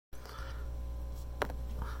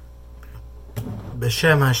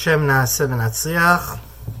B'Shem Hashem Na'aseh V'Natzliach.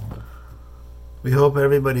 We hope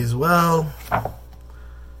everybody's well,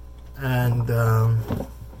 and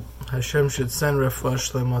Hashem should send refuah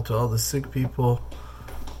shlema to all the sick people.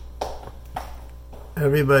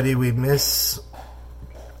 Everybody we miss,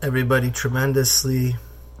 everybody tremendously,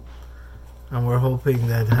 and we're hoping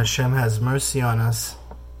that Hashem has mercy on us.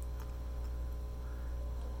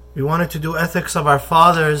 We wanted to do ethics of our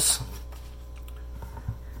fathers.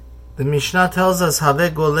 The Mishnah tells us, Have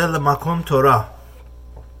goleh lemakom Torah.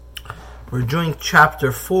 We're doing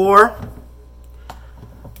chapter 4,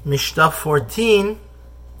 Mishnah 14.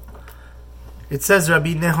 It says,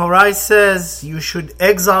 Rabbi Nehorai says, you should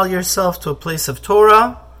exile yourself to a place of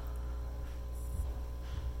Torah,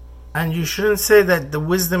 and you shouldn't say that the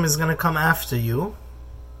wisdom is going to come after you,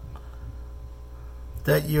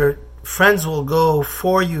 that your friends will go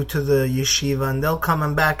for you to the yeshiva and they'll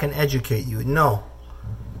come back and educate you. No.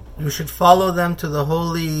 You should follow them to the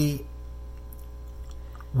holy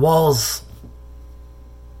walls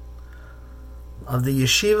of the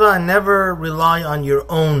yeshiva and never rely on your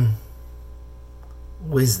own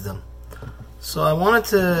wisdom. So I wanted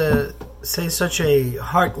to say such a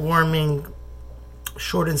heartwarming,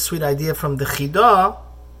 short and sweet idea from the CHIDA.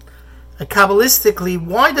 Kabbalistically,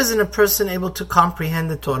 why doesn't a person able to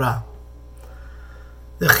comprehend the Torah?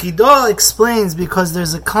 The CHIDA explains because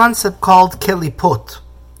there's a concept called KELIPOT.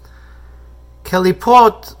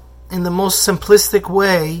 KELIPOT, in the most simplistic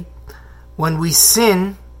way, when we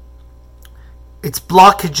sin, it's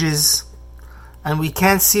blockages and we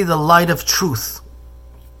can't see the light of truth.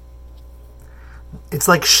 It's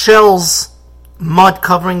like shells, mud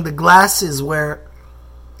covering the glasses where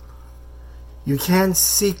you can't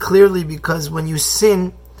see clearly because when you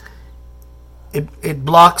sin, it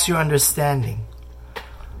blocks your understanding.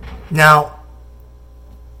 Now,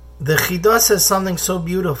 the CHIDA says something so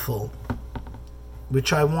beautiful,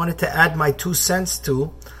 which I wanted to add my 2 cents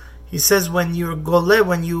to. He says when you're goleh,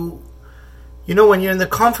 when you're in the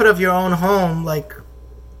comfort of your own home, like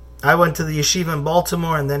I went to the yeshiva in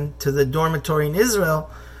Baltimore and then to the dormitory in Israel,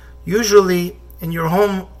 usually in your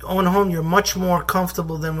own home, you're much more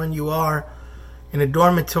comfortable than when you are in a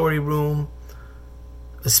dormitory room,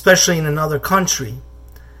 especially in another country.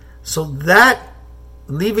 So that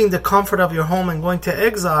leaving the comfort of your home and going to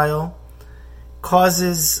exile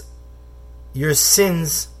causes your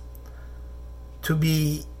sins to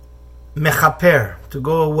be mechaper, to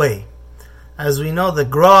go away. As we know, the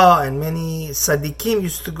Gra and many Tzaddikim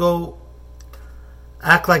used to go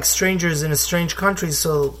act like strangers in a strange country,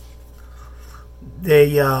 so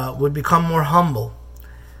they would become more humble.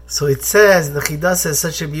 So it says, the CHIDA says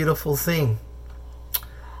such a beautiful thing.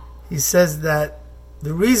 He says that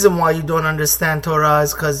the reason why you don't understand Torah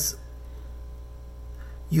is because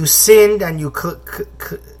you sinned and you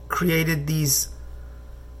created these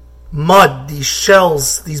mud, these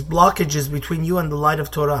shells, these blockages between you and the light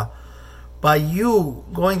of Torah. By you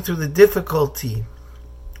going through the difficulty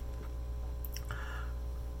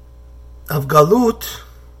of Galut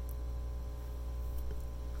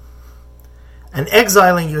and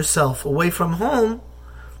exiling yourself away from home,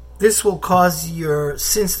 this will cause your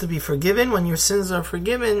sins to be forgiven. When your sins are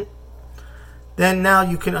forgiven, then now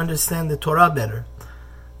you can understand the Torah better.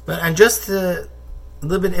 And just to a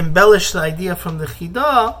little bit embellish the idea from the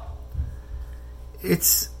CHIDA,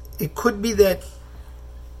 it could be that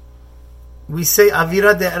we say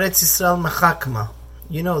Avira de Eretz Yisrael Mechakma.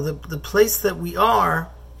 The place that we are,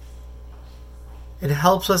 it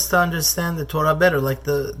helps us to understand the Torah better. Like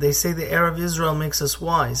they say the air of Israel makes us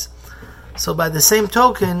wise. So by the same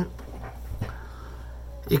token,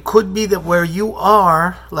 it could be that where you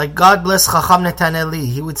are, like God bless Chacham Netaneli,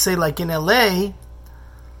 he would say like in LA,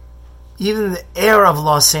 even the air of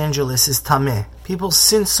Los Angeles is tameh. People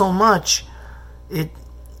sin so much.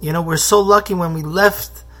 We're so lucky when we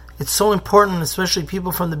left. It's so important, especially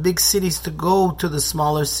people from the big cities, to go to the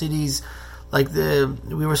smaller cities.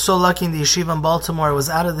 We were so lucky in the yeshiva in Baltimore. It was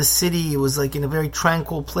out of the city. It was like in a very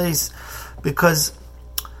tranquil place, because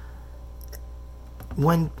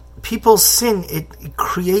when people sin, it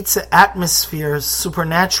creates an atmosphere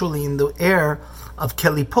supernaturally in the air of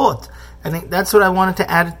KELIPOT. I think that's what I wanted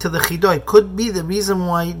to add to the CHIDA. It could be the reason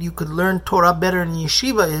why you could learn Torah better in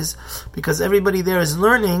yeshiva is because everybody there is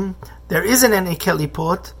learning. There isn't any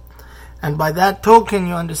KELIPOT, and by that token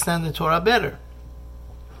you understand the Torah better.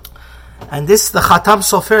 And this, the Khatam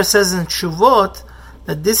Sofer says in Tshuvot,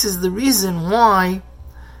 that this is the reason why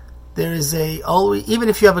there is even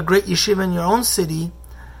if you have a great yeshiva in your own city,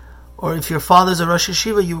 or if your father's a Rosh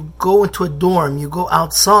Yeshiva, you go into a dorm, you go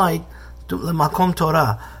outside to Makom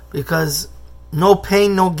Torah, because no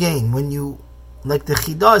pain, no gain. When you like the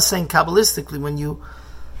CHIDA is saying Kabbalistically, when you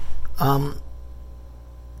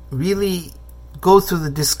really go through the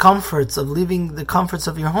discomforts of leaving the comforts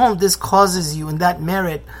of your home, this causes you, in that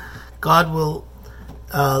merit, God will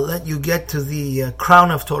let you get to the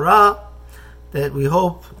crown of Torah, that we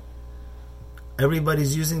hope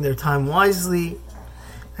everybody's using their time wisely.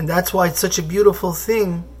 And that's why it's such a beautiful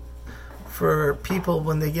thing for people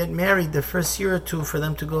when they get married, the first year or two, for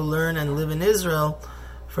them to go learn and live in Israel,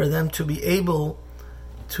 for them to be able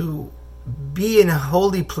to be in a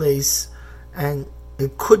holy place. And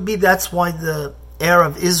it could be that's why the air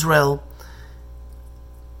of Israel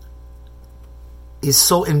is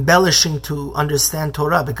so embellishing to understand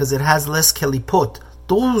Torah, because it has less KELIPOT.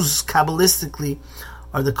 Those Kabbalistically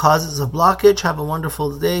are the causes of blockage. Have a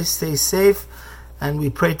wonderful day, stay safe, and we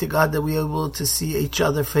pray to God that we are able to see each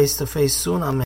other face to face soon. Amen.